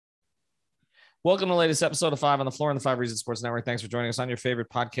Welcome to the latest episode of Five on the Floor on the Five Reasons Sports Network. Thanks for joining us on your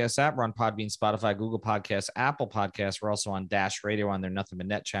favorite podcast app. We're on Podbean, Spotify, Google Podcasts, Apple Podcasts. We're also on Dash Radio on their Nothing But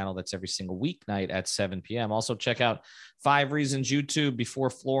Net channel. That's every single weeknight at 7 p.m. Also, check out Five Reasons YouTube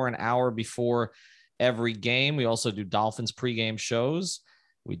before Floor, an hour before every game. We also do Dolphins pregame shows.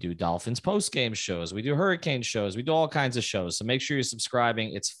 We do Dolphins postgame shows. We do Hurricane shows. We do all kinds of shows. So make sure you're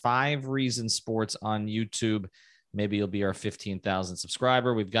subscribing. It's Five Reasons Sports on YouTube. Maybe you'll be our 15,000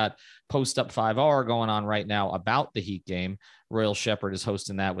 subscriber. We've got Post Up 5R going on right now about the Heat game. Royal Shepherd is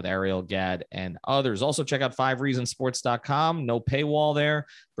hosting that with Ariel Gadd and others. Also, check out fivereasonsports.com. No paywall there.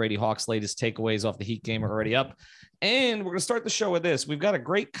 Brady Hawk's latest takeaways off the Heat game are already up. And we're going to start the show with this. We've got a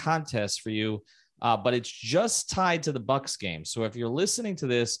great contest for you, but it's just tied to the Bucks game. So if you're listening to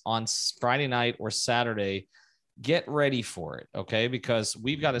this on Friday night or Saturday, get ready for it, okay? Because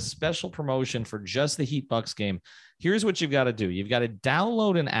we've got a special promotion for just the Heat Bucks game. Here's what you've got to do. You've got to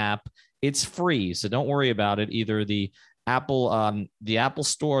download an app. It's free, so don't worry about it. Either the Apple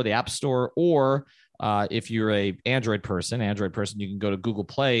Store, the App Store, or if you're a Android person, you can go to Google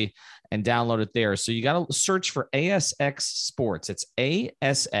Play and download it there. So you got to search for ASX Sports. It's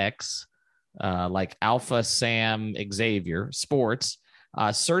ASX, like Alpha Sam Xavier Sports.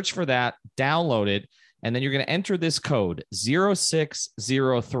 Search for that, download it. And then you're going to enter this code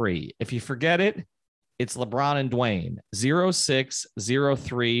 0603. If you forget it, it's LeBron and Dwayne.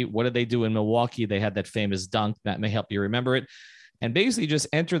 0603. What did they do in Milwaukee? They had that famous dunk. That may help you remember it. And basically just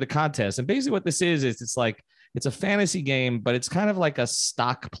enter the contest. And basically what this is it's like, it's a fantasy game, but it's kind of like a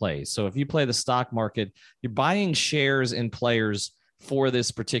stock play. So if you play the stock market, you're buying shares in players for this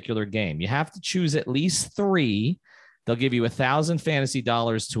particular game. You have to choose at least 3. They'll give you $1,000 fantasy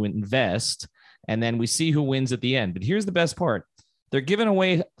dollars to invest. And then we see who wins at the end. But here's the best part. They're giving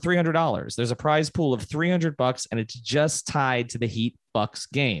away $300. There's a prize pool of $300, and it's just tied to the Heat Bucks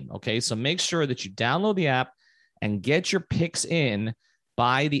game. Okay, so make sure that you download the app and get your picks in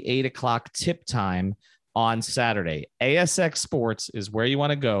by the 8 o'clock tip time on Saturday. ASX Sports is where you want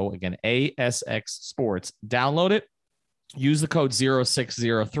to go. Again, ASX Sports. Download it. Use the code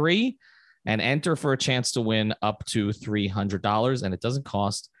 0603 and enter for a chance to win up to $300. And it doesn't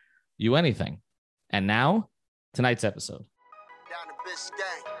cost you anything. And now, tonight's episode. Down to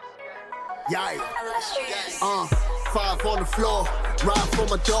Biscayne. Yeah. 5 on the floor, ride for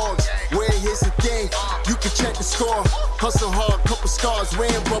my dogs. Where here's the thing, you can check the score. Hustle hard, couple scars,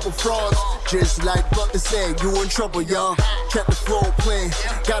 wearing bubble frogs. Just like Butler said, you in trouble, y'all. Kept the floor playing,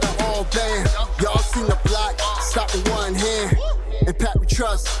 got it all band. Y'all seen the block, stop with one hand. And Pat we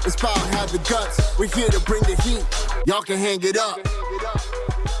trust, it's power, have the guts. We're here to bring the heat, y'all can hang it up.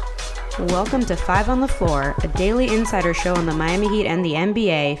 Welcome to Five on the Floor, a daily insider show on the Miami Heat and the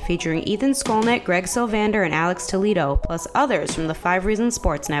NBA, featuring Ethan Skolnick, Greg Sylvander, and Alex Toledo, plus others from the Five Reasons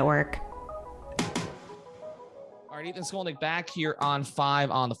Sports Network. All right, Ethan Skolnick back here on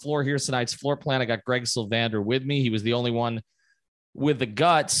Five on the Floor. Here's tonight's floor plan. I got Greg Sylvander with me. He was the only one with the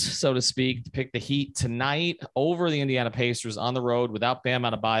guts, so to speak, to pick the Heat tonight over the Indiana Pacers on the road without Bam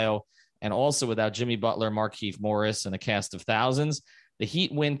Adebayo and also without Jimmy Butler, Markieff Morris, and a cast of thousands. The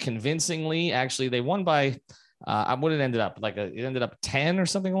Heat win convincingly. Actually, they won by, what it ended up, it ended up 10 or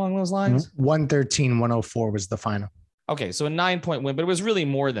something along those lines? 113-104 was the final. Okay, so a 9-point win, but it was really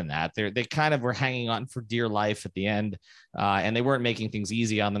more than that. They kind of were hanging on for dear life at the end, and they weren't making things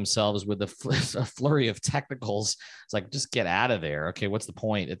easy on themselves with a flurry of technicals. It's like, just get out of there. Okay, what's the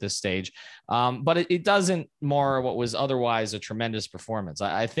point at this stage? But it doesn't mar what was otherwise a tremendous performance.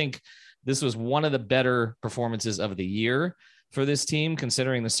 I think this was one of the better performances of the year for this team,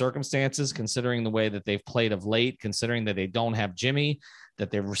 considering the circumstances, considering the way that they've played of late, considering that they don't have Jimmy,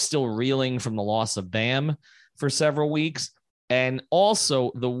 that they're still reeling from the loss of Bam for several weeks, and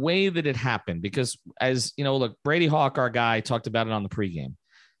also the way that it happened. Because as you know, look, Brady Hawk, our guy, talked about it on the pregame.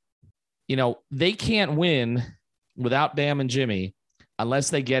 You know, they can't win without Bam and Jimmy unless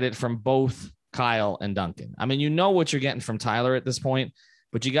they get it from both Kyle and Duncan. I mean, you know what you're getting from Tyler at this point,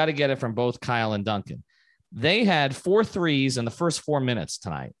 but you got to get it from both Kyle and Duncan. They had 4 threes in the first 4 minutes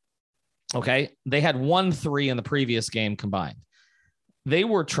tonight. Okay. They had 1 3 in the previous game combined. They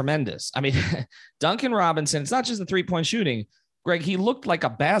were tremendous. I mean, Duncan Robinson, it's not just the 3-point shooting. Greg, he looked like a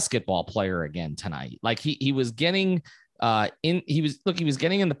basketball player again tonight. Like he was getting he was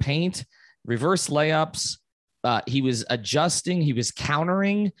getting in the paint, reverse layups. He was adjusting. He was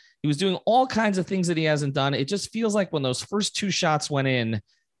countering. He was doing all kinds of things that he hasn't done. It just feels like when those first 2 shots went in,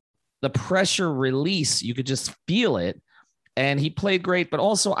 the pressure release, you could just feel it. And he played great. But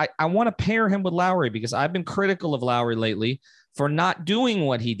also, I want to pair him with Lowry because I've been critical of Lowry lately for not doing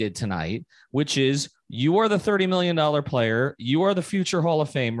what he did tonight, which is You are the $30 million player. You are the future Hall of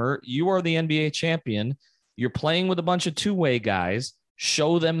Famer. You are the NBA champion. You're playing with a bunch of two-way guys.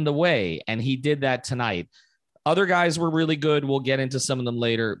 Show them the way. And he did that tonight. Other guys were really good. We'll get into some of them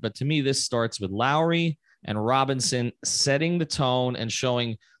later. But to me, this starts with Lowry and Robinson setting the tone and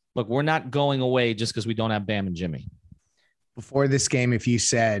showing, look, we're not going away just because we don't have Bam and Jimmy. Before this game, if you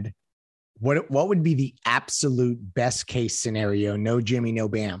said, what would be the absolute best case scenario? No Jimmy, no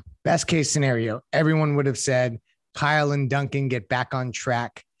Bam. Best case scenario, everyone would have said Kyle and Duncan get back on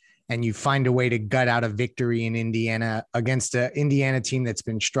track and you find a way to gut out a victory in Indiana against an Indiana team that's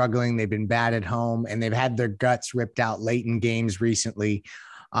been struggling. They've been bad at home and they've had their guts ripped out late in games recently.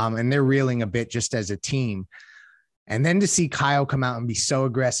 And they're reeling a bit just as a team. And then to see Kyle come out and be so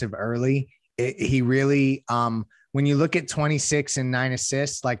aggressive early, he really, when you look at 26 and 9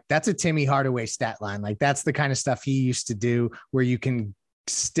 assists, like that's a Timmy Hardaway stat line. Like that's the kind of stuff he used to do where you can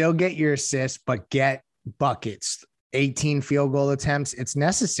still get your assists, but get buckets. 18 field goal attempts. It's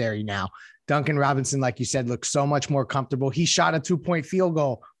necessary now. Duncan Robinson, like you said, looks so much more comfortable. He shot a 2-point field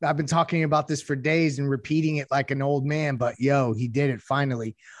goal. I've been talking about this for days and repeating it like an old man, but he did it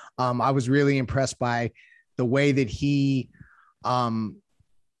finally. I was really impressed by the way that he bounced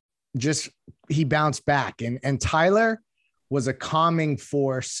back. And Tyler was a calming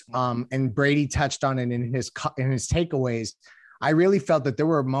force. And Brady touched on it in his takeaways. I really felt that there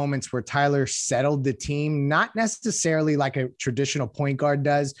were moments where Tyler settled the team, not necessarily like a traditional point guard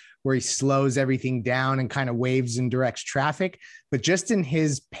does, where he slows everything down and kind of waves and directs traffic, but just in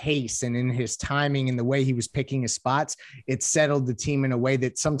his pace and in his timing and the way he was picking his spots, it settled the team in a way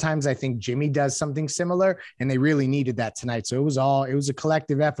that sometimes I think Jimmy does something similar, and they really needed that tonight. So it was a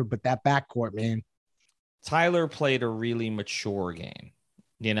collective effort, but that backcourt, man. Tyler played a really mature game.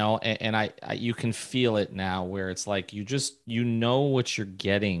 And I you can feel it now where it's like, you know what you're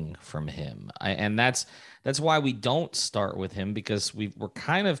getting from him. And that's why we don't start with him, because we're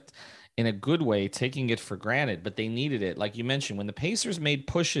kind of in a good way taking it for granted, but they needed it. Like you mentioned, when the Pacers made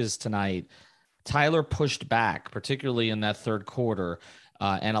pushes tonight, Tyler pushed back, particularly in that third quarter,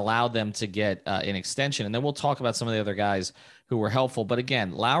 and allowed them to get an extension. And then we'll talk about some of the other guys who were helpful. But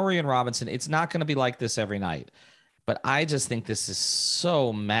again, Lowry and Robinson, it's not going to be like this every night. But I just think this is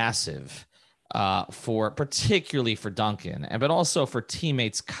so massive particularly for Duncan, but also for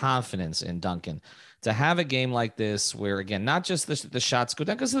teammates' confidence in Duncan to have a game like this where, again, not just the shots go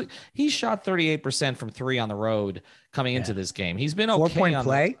down, because he shot 38% from three on the road coming into this game. He's been okay. 4-point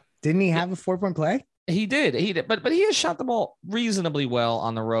play. Didn't he have a 4-point play? He did. But he has shot the ball reasonably well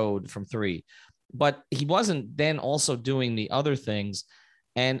on the road from three. But he wasn't then also doing the other things.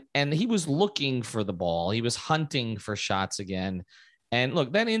 And he was looking for the ball. He was hunting for shots again. And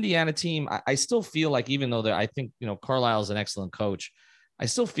look, that Indiana team, I still feel like, even though I think, Carlisle's an excellent coach, I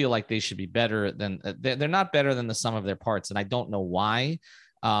still feel like they should be better than they're not better than the sum of their parts. And I don't know why.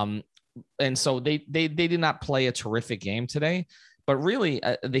 And so they did not play a terrific game today, but really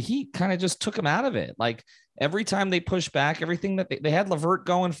the Heat kind of just took them out of it. Like every time they pushed back, everything that they had LeVert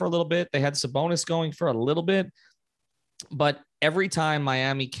going for a little bit, they had Sabonis going for a little bit, but every time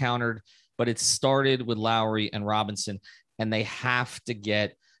Miami countered, but it started with Lowry and Robinson, and they have to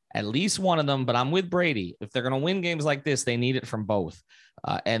get at least one of them. But I'm with Brady. If they're going to win games like this, they need it from both.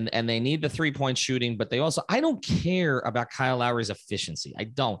 And they need the 3-point shooting, but they also, I don't care about Kyle Lowry's efficiency. I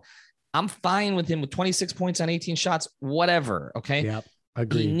don't. I'm fine with him with 26 points on 18 shots, whatever. Okay. Yep.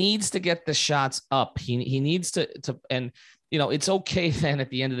 Agreed. He needs to get the shots up. He needs to, and it's okay then at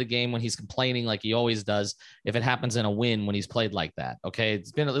the end of the game when he's complaining like he always does, if it happens in a win when he's played like that. Okay.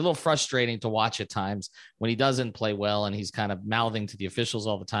 It's been a little frustrating to watch at times when he doesn't play well and he's kind of mouthing to the officials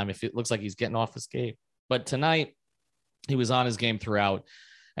all the time if it looks like he's getting off his game. But tonight he was on his game throughout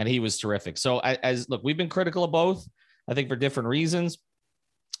and he was terrific. So look, we've been critical of both, I think, for different reasons,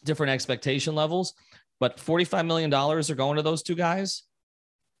 different expectation levels, but $45 million are going to those two guys.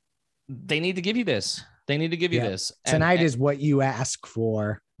 They need to give you this. They need to give you this. Tonight is what you ask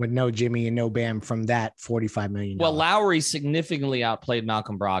for with no Jimmy and no Bam from that $45 million. Well, Lowry significantly outplayed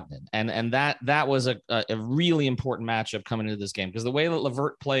Malcolm Brogdon. And that was a really important matchup coming into this game, because the way that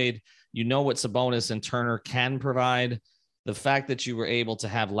LeVert played, what Sabonis and Turner can provide. The fact that you were able to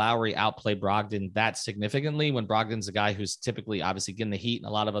have Lowry outplay Brogdon that significantly, when Brogdon's a guy who's typically obviously getting the Heat and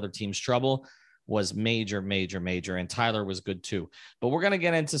a lot of other teams trouble, was major, major, major. And Tyler was good too. But we're going to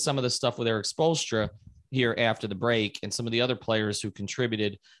get into some of the stuff with Eric Spoelstra here after the break and some of the other players who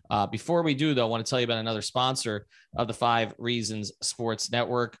contributed. Before we do, though, I want to tell you about another sponsor of the 5 Reasons Sports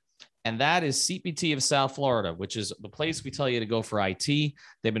Network, and that is CPT of South Florida, which is the place we tell you to go for IT.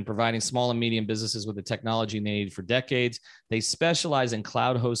 They've been providing small and medium businesses with the technology they need for decades. They specialize in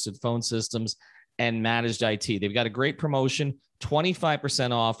cloud-hosted phone systems and managed IT. They've got a great promotion,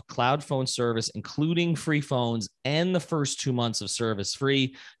 25% off cloud phone service, including free phones and the first 2 months of service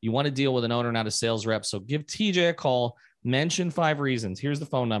free. You want to deal with an owner, not a sales rep. So give TJ a call. Mention 5 reasons. Here's the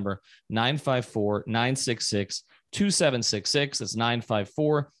phone number, 954-966-2766. That's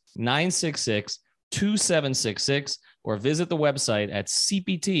 954-966-2766, or visit the website at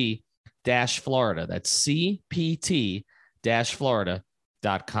cpt-florida. That's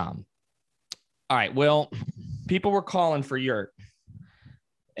cpt-florida.com. All right. Well, people were calling for Yurt.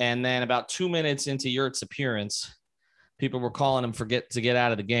 And then about 2 minutes into Yurt's appearance, people were calling him to get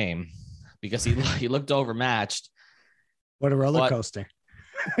out of the game because he looked overmatched. What a roller coaster.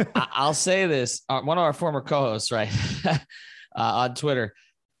 I'll say this. One of our former co-hosts, right, on Twitter,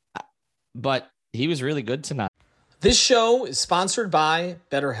 but he was really good tonight. This show is sponsored by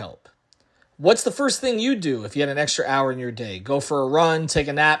BetterHelp. What's the first thing you do if you had an extra hour in your day? Go for a run, take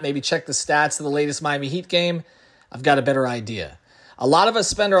a nap, maybe check the stats of the latest Miami Heat game? I've got a better idea. A lot of us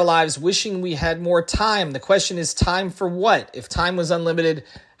spend our lives wishing we had more time. The question is, time for what? If time was unlimited,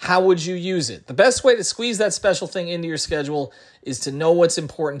 how would you use it? The best way to squeeze that special thing into your schedule is to know what's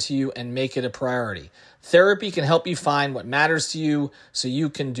important to you and make it a priority. Therapy can help you find what matters to you so you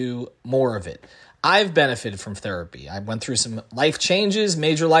can do more of it. I've benefited from therapy. I went through some life changes,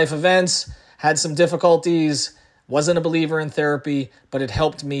 major life events, had some difficulties, wasn't a believer in therapy, but it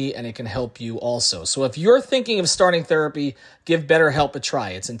helped me and it can help you also. So if you're thinking of starting therapy, give BetterHelp a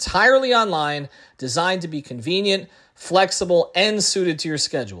try. It's entirely online, designed to be convenient, flexible, and suited to your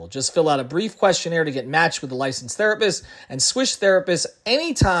schedule. Just fill out a brief questionnaire to get matched with a licensed therapist and switch therapists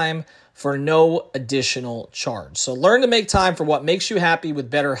anytime for no additional charge. So learn to make time for what makes you happy with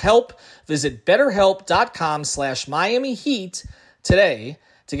BetterHelp. Visit betterhelp.com/Miami Heat today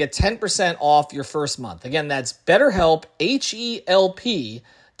to get 10% off your first month. Again, that's BetterHelp,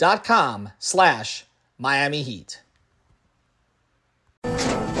 HELP.com/Miami Heat.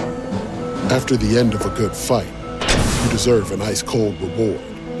 After the end of a good fight, you deserve an ice-cold reward.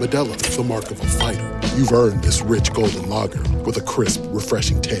 Modelo, the mark of a fighter. You've earned this rich golden lager with a crisp,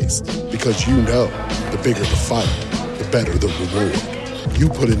 refreshing taste. Because you know, the bigger the fight, the better the reward. You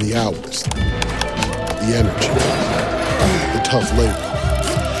put in the hours, the energy, the tough labor.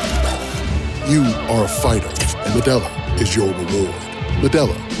 You are a fighter, and Modelo is your reward.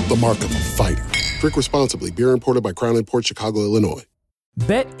 Modelo, the mark of a fighter. Drink responsibly. Beer imported by Crown Imports, Chicago, Illinois.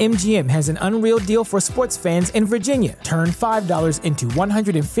 BetMGM has an unreal deal for sports fans in Virginia. Turn $5 into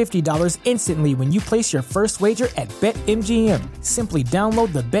 $150 instantly when you place your first wager at BetMGM. Simply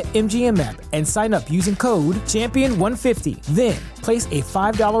download the BetMGM app and sign up using code Champion150. Then, place a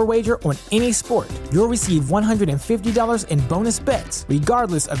 $5 wager on any sport. You'll receive $150 in bonus bets,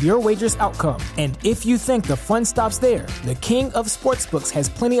 regardless of your wager's outcome. And if you think the fun stops there, the King of Sportsbooks has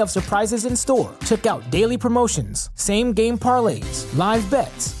plenty of surprises in store. Check out daily promotions, same-game parlays, live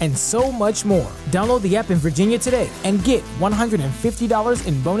bets, and so much more. Download the app in Virginia today and get $150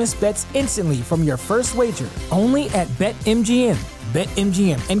 in bonus bets instantly from your first wager. Only at BetMGM.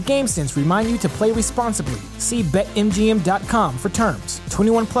 BetMGM and GameSense remind you to play responsibly. See BetMGM.com for terms.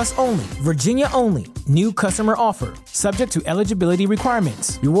 21 plus only. Virginia only. New customer offer. Subject to eligibility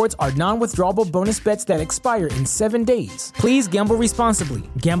requirements. Rewards are non-withdrawable bonus bets that expire in 7 days. Please gamble responsibly.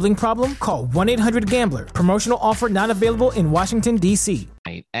 Gambling problem? Call 1-800-GAMBLER. Promotional offer not available in Washington, D.C.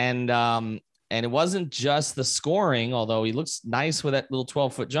 And it wasn't just the scoring, although he looks nice with that little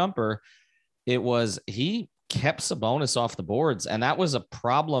 12-foot jumper. It was he kept Sabonis off the boards, and that was a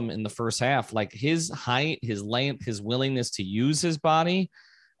problem in the first half. Like his height, his length, his willingness to use his body,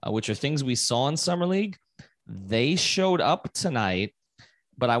 which are things we saw in Summer League, they showed up tonight.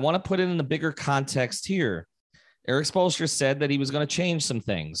 But I want to put it in the bigger context here. Eric Spoelstra said that he was going to change some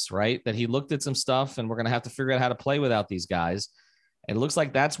things, right? That he looked at some stuff, and we're going to have to figure out how to play without these guys. And it looks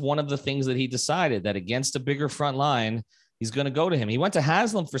like that's one of the things that he decided, that against a bigger front line, he's going to go to him. He went to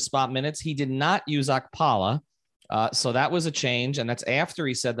Haslam for spot minutes. He did not use Okpala. So that was a change. And that's after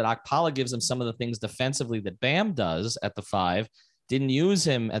he said that Okpala gives him some of the things defensively that Bam does at the 5. Didn't use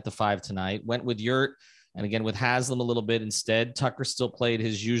him at the 5 tonight. Went with Yurt and again with Haslam a little bit instead. Tucker still played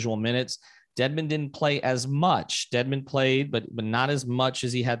his usual minutes. Dedmon didn't play as much. Dedmon played, but not as much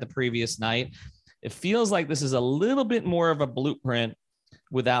as he had the previous night. It feels like this is a little bit more of a blueprint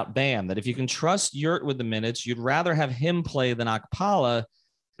without Bam, that if you can trust Yurt with the minutes, you'd rather have him play than Okpala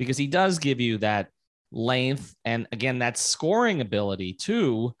because he does give you that length and, again, that scoring ability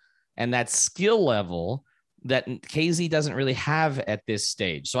too, and that skill level that KZ doesn't really have at this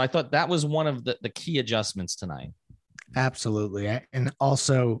stage. So I thought that was one of the key adjustments tonight. Absolutely. And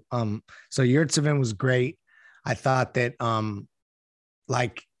also, so Yurtseven was great. I thought that,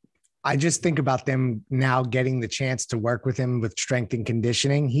 like, I just think about them now getting the chance to work with him with strength and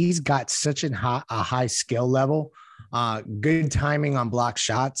conditioning. He's got such a high skill level, good timing on block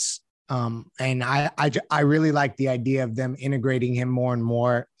shots. And I really like the idea of them integrating him more and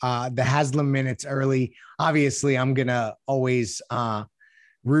more. The Haslam minutes early, obviously I'm going to always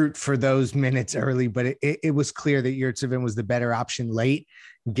root for those minutes early, but it was clear that Yurtseven was the better option late.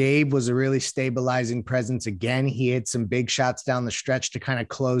 Gabe was a really stabilizing presence. Again, he had some big shots down the stretch to kind of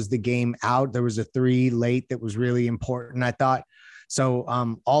close the game out. There was a 3 late that was really important, I thought. So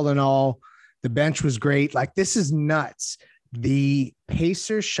all in all, the bench was great. Like, this is nuts. The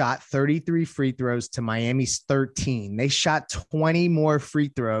Pacers shot 33 free throws to Miami's 13. They shot 20 more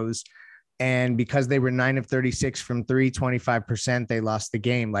free throws. And because they were 9 of 36 from 3, 25%, they lost the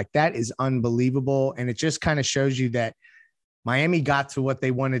game. Like, that is unbelievable. And it just kind of shows you that Miami got to what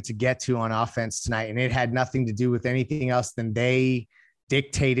they wanted to get to on offense tonight, and it had nothing to do with anything else than they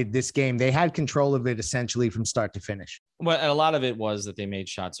dictated this game. They had control of it essentially from start to finish. Well, a lot of it was that they made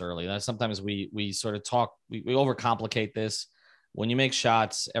shots early. Sometimes we sort of we overcomplicate this. When you make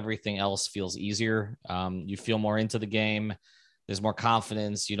shots, everything else feels easier. You feel more into the game. There's more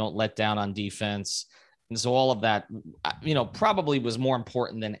confidence. You don't let down on defense. And so all of that, probably was more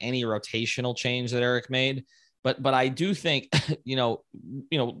important than any rotational change that Eric made. But I do think, there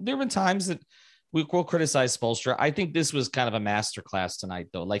have been times that we will criticize Spoelstra. I think this was kind of a masterclass tonight,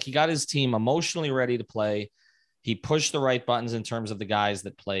 though. Like, he got his team emotionally ready to play. He pushed the right buttons in terms of the guys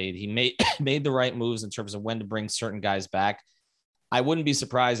that played. He made the right moves in terms of when to bring certain guys back. I wouldn't be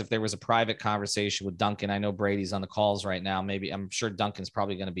surprised if there was a private conversation with Duncan. I know Brady's on the calls right now. Maybe I'm sure Duncan's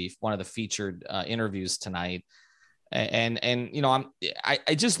probably going to be one of the featured interviews tonight. And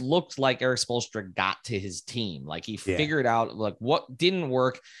I just looked like Eric Spoelstra got to his team. Like, he figured out like what didn't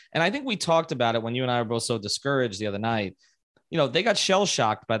work. And I think we talked about it when you and I were both so discouraged the other night. They got shell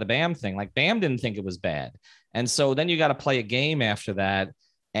shocked by the Bam thing. Like, Bam didn't think it was bad. And so then you got to play a game after that.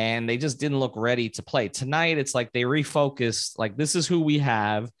 And they just didn't look ready to play. Tonight, it's like they refocused. Like, this is who we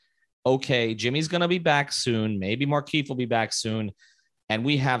have. Okay, Jimmy's going to be back soon. Maybe Markieff will be back soon. And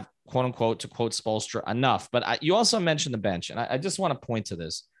we have, quote unquote, to quote Spoelstra, enough. But you also mentioned the bench, and I just want to point to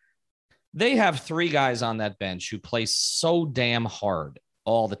this. They have 3 guys on that bench who play so damn hard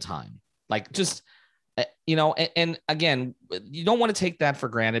all the time. Like, just, and again, you don't want to take that for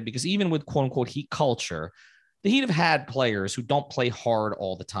granted, because even with quote unquote Heat culture, the Heat have had players who don't play hard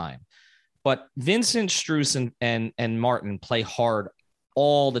all the time. But Vincent, Strus, and Martin play hard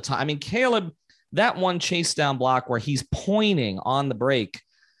all the time. I mean, Caleb, that one chase down block where he's pointing on the break,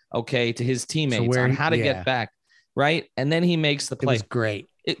 to his teammates on how to get back, right? And then he makes the play. It was great.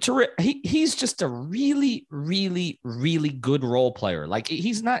 He's just a really, really, really good role player. Like,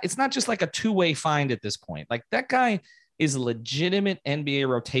 it's not just like a two-way find at this point. Like, that guy is a legitimate NBA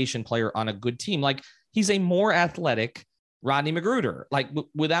rotation player on a good team. Like, he's a more athletic Rodney Magruder, like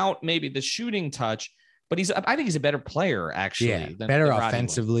without maybe the shooting touch, but I think he's a better player, actually. Yeah, better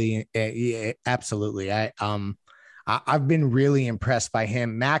offensively. Yeah, absolutely. I've been really impressed by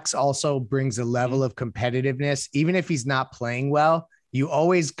him. Max also brings a level of competitiveness. Even if he's not playing well, you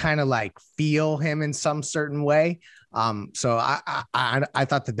always kind of like feel him in some certain way. So I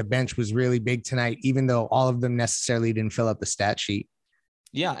thought that the bench was really big tonight, even though all of them necessarily didn't fill up the stat sheet.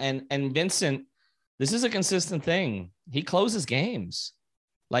 Yeah. And Vincent, this is a consistent thing. He closes games.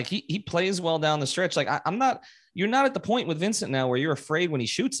 Like, he plays well down the stretch. Like, you're not at the point with Vincent now where you're afraid when he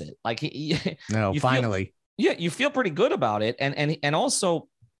shoots it. Like, finally. You feel pretty good about it. And also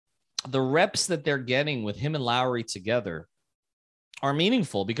the reps that they're getting with him and Lowry together are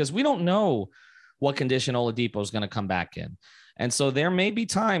meaningful, because we don't know what condition Oladipo is going to come back in. And so there may be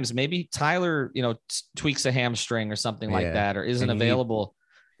times, maybe Tyler, tweaks a hamstring or something like that, or isn't available.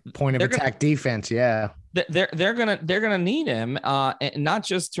 Point of attack defense. Yeah. They're gonna need him, and not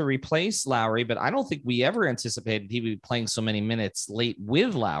just to replace Lowry, but I don't think we ever anticipated he would be playing so many minutes late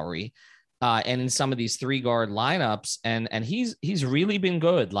with Lowry, and in some of these 3-guard lineups, and he's really been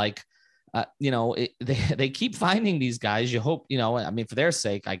good. Like, they keep finding these guys. You hope, for their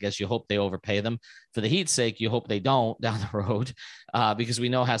sake, I guess you hope they overpay them. For the Heat's sake, you hope they don't down the road, because we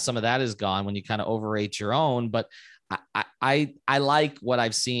know how some of that is gone when you kind of overrate your own. But I like what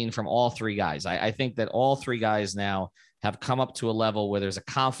I've seen from all 3 guys. I think that all 3 guys now have come up to a level where there's a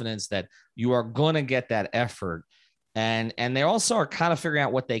confidence that you are going to get that effort. And they also are kind of figuring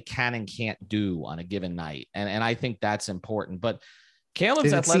out what they can and can't do on a given night. And I think that's important. But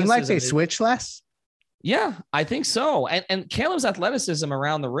Caleb's athleticism. Does it seem like they switch less? Yeah, I think so. And Caleb's athleticism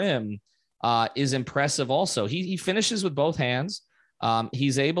around the rim is impressive also. He finishes with both hands.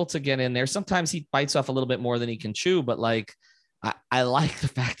 He's able to get in there. Sometimes he bites off a little bit more than he can chew, but like, I like the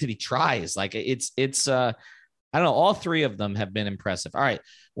fact that he tries. Like it's I don't know. All three of them have been impressive. All right.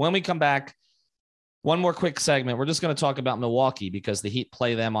 When we come back, one more quick segment. We're just going to talk about Milwaukee because the Heat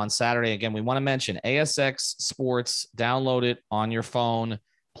play them on Saturday. Again, we want to mention ASX Sports. Download it on your phone.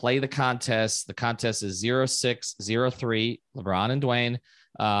 Play the contest. The contest is 0603, LeBron and Dwayne.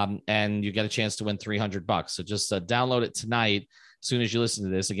 And you get a chance to win $300. So just download it tonight. As soon as you listen to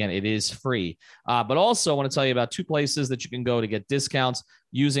this, again, it is free. But also I want to tell you about two places that you can go to get discounts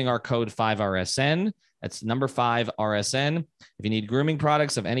using our code 5RSN. That's number 5RSN. If you need grooming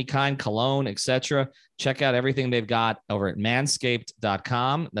products of any kind, cologne, etc., check out everything they've got over at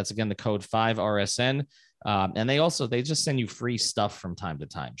manscaped.com. That's, again, the code 5RSN. And they just send you free stuff from time to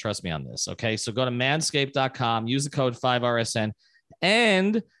time. Trust me on this. Okay. So go to manscaped.com, use the code 5RSN,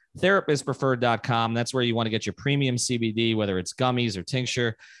 and therapistpreferred.com. That's where you want to get your premium CBD, whether it's gummies or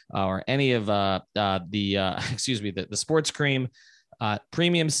tincture or any of the sports cream,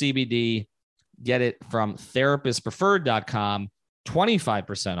 premium CBD. Get it from therapistpreferred.com,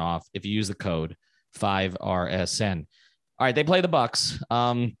 25% off if you use the code 5RSN. All right, they play the Bucks.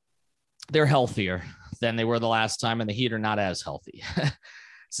 They're healthier than they were the last time, and the Heat are not as healthy.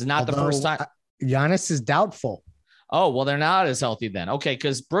 This is not the first time. Giannis is doubtful. Oh, well, they're not as healthy then. Okay,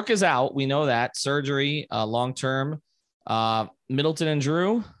 because Brooke is out. We know that. Surgery, long-term. Middleton and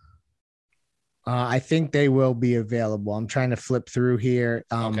Drew? I think they will be available. I'm trying to flip through here.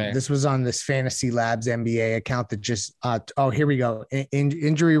 Okay. This was on this Fantasy Labs NBA account that just here we go.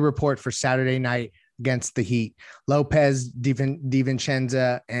 Injury report for Saturday night against the Heat. Lopez,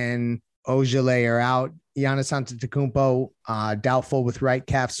 DiVincenzo, and Ojale are out. Giannis Antetokounmpo, doubtful with right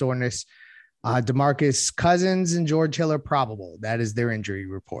calf soreness. DeMarcus Cousins and George Hill are probable. That is their injury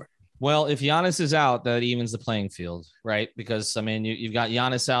report. Well, if Giannis is out, that evens the playing field, right? Because, I mean, you've got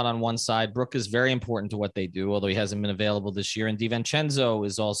Giannis out on one side. Brooke is very important to what they do, although he hasn't been available this year. And DiVincenzo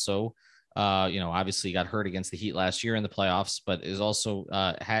is also, obviously got hurt against the Heat last year in the playoffs, but is also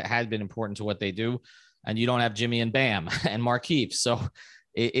had been important to what they do. And you don't have Jimmy and Bam and Markieff. So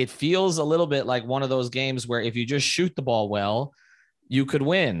it feels a little bit like one of those games where if you just shoot the ball well, you could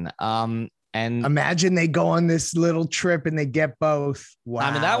win. And imagine they go on this little trip and they get both. Wow.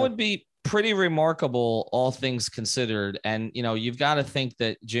 I mean, that would be pretty remarkable, all things considered. And, you've got to think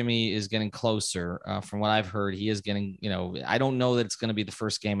that Jimmy is getting closer. From what I've heard, he is getting, I don't know that it's going to be the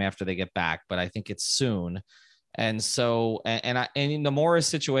first game after they get back, but I think it's soon. And so, and in the Morris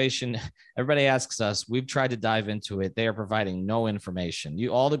situation, everybody asks us, we've tried to dive into it. They are providing no information.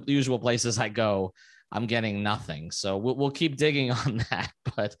 All the usual places I go, I'm getting nothing. So we'll keep digging on that.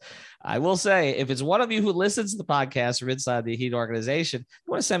 But I will say, if it's one of you who listens to the podcast from inside the Heat organization,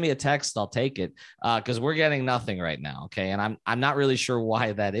 you want to send me a text, I'll take it, because we're getting nothing right now. Okay. And I'm not really sure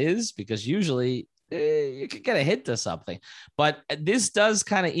why that is, because usually you could get a hit to something. But this does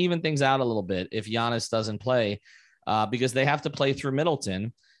kind of even things out a little bit if Giannis doesn't play, because they have to play through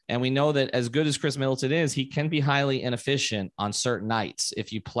Middleton. And we know that as good as Chris Middleton is, he can be highly inefficient on certain nights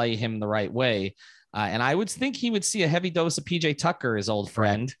if you play him the right way. And I would think he would see a heavy dose of PJ Tucker, his old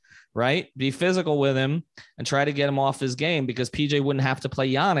friend, right? Be physical with him and try to get him off his game, because PJ wouldn't have to play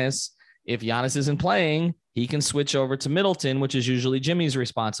Giannis. If Giannis isn't playing, he can switch over to Middleton, which is usually Jimmy's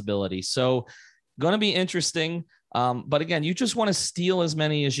responsibility. So going to be interesting. But again, you just want to steal as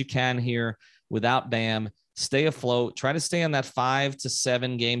many as you can here without Bam. Stay afloat. Try to stay in that 5 to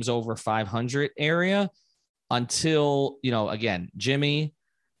 7 games over 500 area until, again, Jimmy,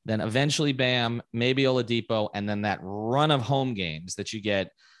 then eventually Bam, maybe Oladipo, and then that run of home games that you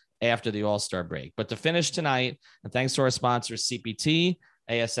get after the All-Star break. But to finish tonight, and thanks to our sponsors, CPT,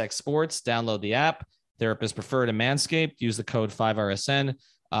 ASX Sports, download the app, Therapist Preferred, and Manscaped, use the code 5RSN.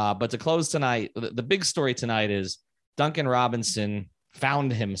 But to close tonight, the big story tonight is Duncan Robinson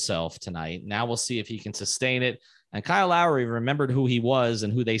found himself tonight. Now we'll see if he can sustain it. And Kyle Lowry remembered who he was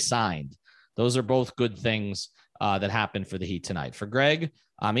and who they signed. Those are both good things that happened for the Heat tonight. For Greg,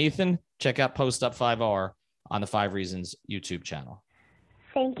 I'm Ethan. Check out Post Up 5R on the 5 Reasons YouTube channel.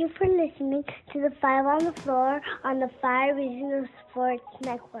 Thank you for listening to the 5 on the Floor on the 5 Reasons Sports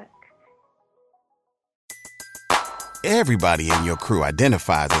Network. Everybody in your crew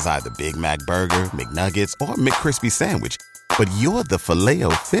identifies as either Big Mac Burger, McNuggets, or McCrispy Sandwich. But you're the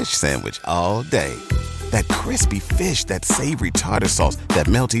Filet-O-Fish Sandwich all day. That crispy fish, that savory tartar sauce, that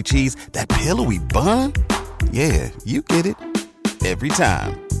melty cheese, that pillowy bun. Yeah, you get it. Every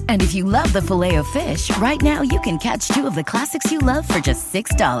time. And if you love the Filet-O-Fish, right now you can catch 2 of the classics you love for just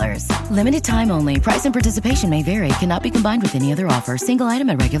 $6. Limited time only. Price and participation may vary. Cannot be combined with any other offer. Single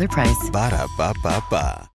item at regular price. Ba-da-ba-ba-ba.